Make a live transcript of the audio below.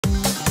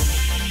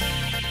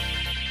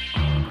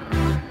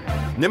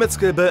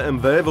Nemecké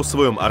BMW vo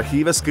svojom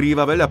archíve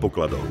skrýva veľa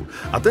pokladov.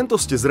 A tento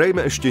ste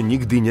zrejme ešte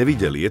nikdy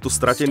nevideli. Je to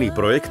stratený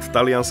projekt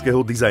talianskeho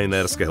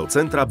dizajnérskeho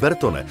centra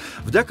Bertone.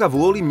 Vďaka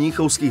vôli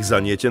mníchovských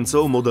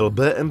zanietencov model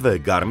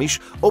BMW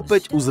Garmisch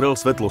opäť uzrel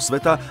svetlo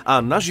sveta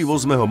a naživo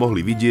sme ho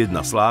mohli vidieť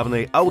na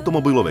slávnej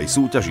automobilovej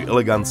súťaži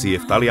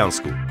elegancie v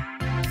Taliansku.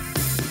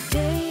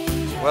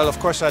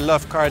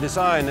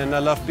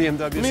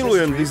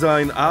 Milujem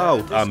dizajn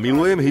aut a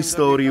milujem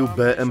históriu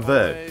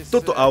BMW.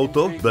 Toto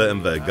auto,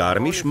 BMW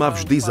Garmisch, ma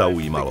vždy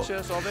zaujímalo.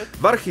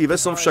 V archíve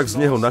som však z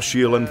neho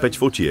našiel len 5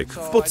 fotiek.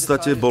 V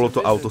podstate bolo to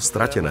auto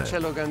stratené.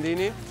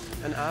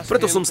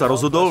 Preto som sa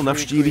rozhodol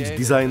navštíviť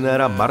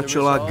dizajnéra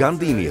Marcella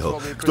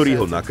Gandiniho, ktorý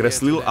ho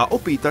nakreslil a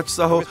opýtať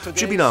sa ho,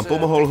 či by nám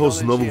pomohol ho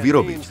znovu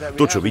vyrobiť.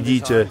 To, čo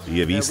vidíte,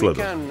 je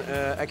výsledok.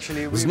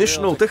 S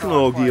dnešnou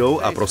technológiou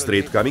a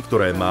prostriedkami,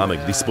 ktoré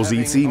máme k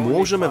dispozícii,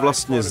 môžeme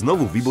vlastne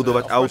znovu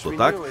vybudovať auto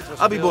tak,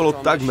 aby bolo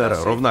takmer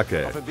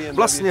rovnaké.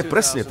 Vlastne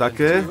presne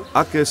také,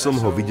 aké som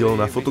ho videl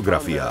na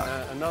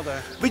fotografiách.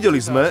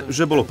 Videli sme,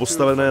 že bolo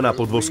postavené na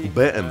podvozku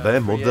BMW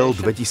model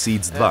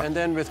 2002.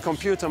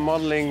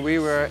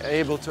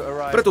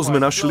 Preto sme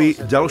našli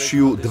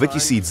ďalšiu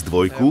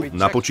 2002,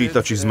 na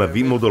počítači sme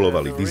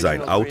vymodelovali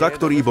dizajn auta,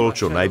 ktorý bol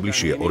čo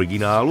najbližšie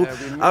originálu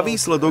a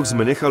výsledok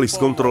sme nechali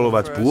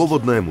skontrolovať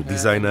pôvodnému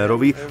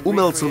dizajnérovi,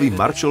 umelcovi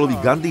Marcellovi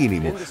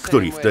Gandinimu,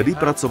 ktorý vtedy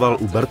pracoval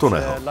u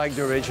Bertoneho.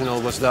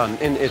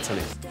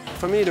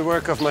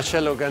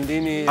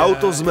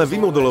 Auto sme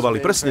vymodelovali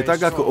presne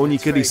tak, ako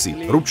oni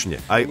kedysi, ručne.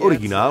 Aj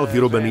originál,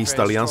 vyrobený z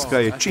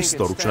Talianska, je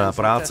čisto ručná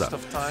práca.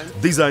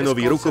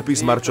 Dizajnový rukopis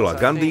Marcella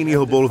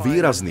Gandiniho bol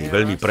výrazný,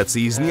 veľmi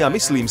precízny a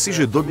myslím si,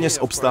 že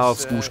dodnes obstál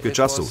v skúške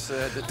času.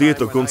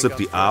 Tieto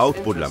koncepty aut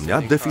podľa mňa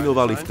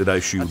definovali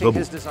vtedajšiu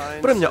dobu.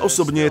 Pre mňa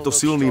osobne je to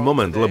silný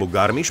moment, lebo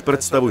Garmisch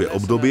predstavuje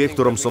obdobie, v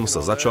ktorom som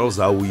sa začal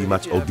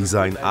zaujímať o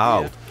dizajn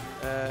aut.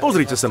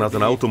 Pozrite sa na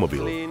ten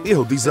automobil.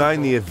 Jeho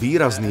dizajn je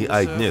výrazný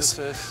aj dnes.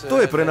 To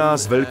je pre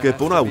nás veľké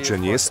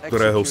ponaučenie, z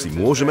ktorého si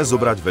môžeme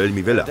zobrať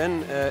veľmi veľa.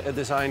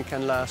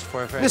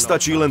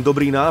 Nestačí len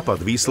dobrý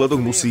nápad, výsledok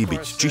musí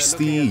byť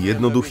čistý,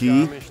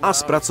 jednoduchý a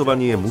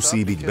spracovanie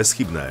musí byť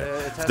bezchybné.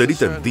 Vtedy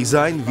ten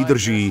dizajn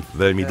vydrží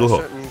veľmi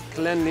dlho.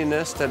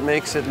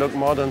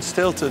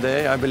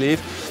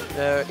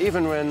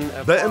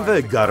 BMW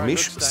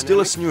Garmisch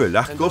stelesňuje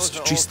ľahkosť,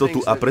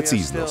 čistotu a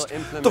precíznosť.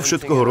 To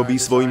všetko ho robí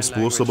svojím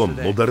spôsobom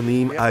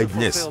moderným aj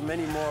dnes.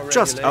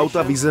 Časť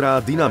auta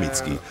vyzerá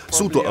dynamicky.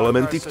 Sú to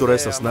elementy,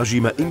 ktoré sa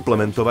snažíme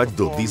implementovať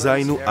do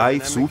dizajnu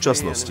aj v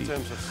súčasnosti.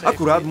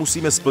 Akurát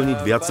musíme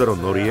splniť viacero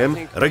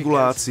noriem,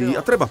 regulácií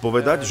a treba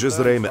povedať, že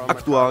zrejme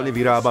aktuálne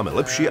vyrábame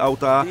lepšie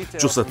autá,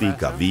 čo sa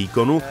týka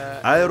výkonu,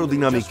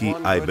 aerodynamiky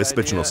aj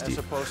bezpečnosti.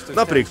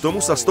 Napriek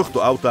tomu sa z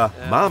tohto auta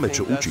máme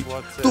čo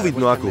učiť. Tu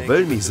vidno, ako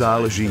veľmi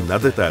záleží na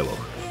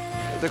detailoch.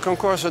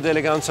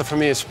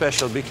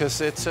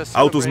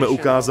 Auto sme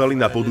ukázali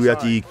na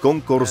podujatí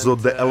Concorso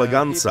de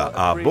Eleganza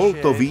a bol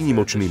to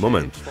výnimočný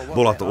moment.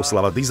 Bola to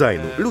oslava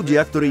dizajnu.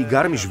 Ľudia, ktorí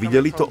Garmisch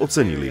videli, to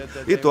ocenili.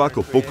 Je to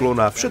ako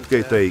poklona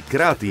všetkej tej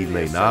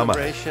kreatívnej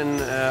námahe.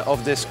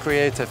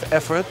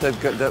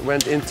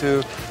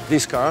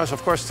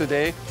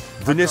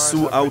 Dnes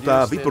sú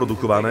autá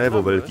vyprodukované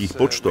vo veľkých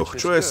počtoch,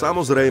 čo je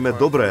samozrejme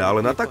dobré, ale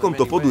na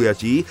takomto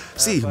podujatí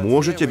si ich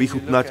môžete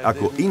vychutnať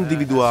ako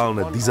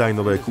individuálne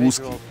dizajnové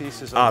kúsky.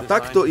 A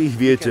takto ich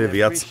viete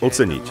viac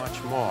oceniť.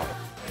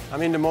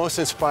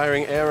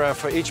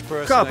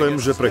 Chápem,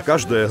 že pre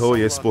každého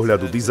je z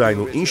pohľadu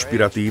dizajnu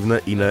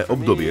inšpiratívne iné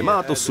obdobie.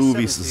 Má to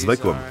súvis s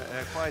vekom.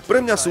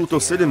 Pre mňa sú to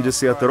 70.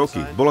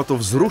 roky. Bola to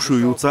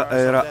vzrušujúca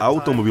éra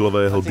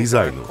automobilového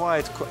dizajnu.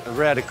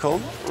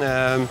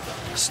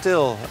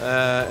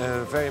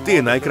 Tie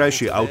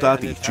najkrajšie autá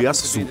tých čias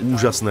sú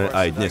úžasné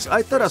aj dnes.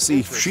 Aj teraz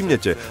si ich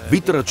všimnete,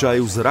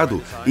 vytrčajú z radu.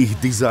 Ich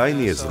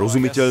dizajn je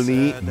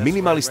zrozumiteľný,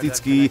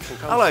 minimalistický,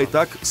 ale aj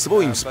tak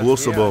svojím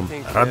spôsobom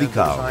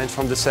radikálny.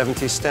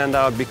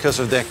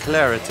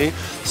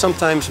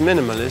 Sometimes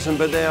minimalism,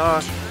 but they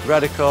are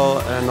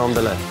radical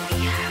nonetheless.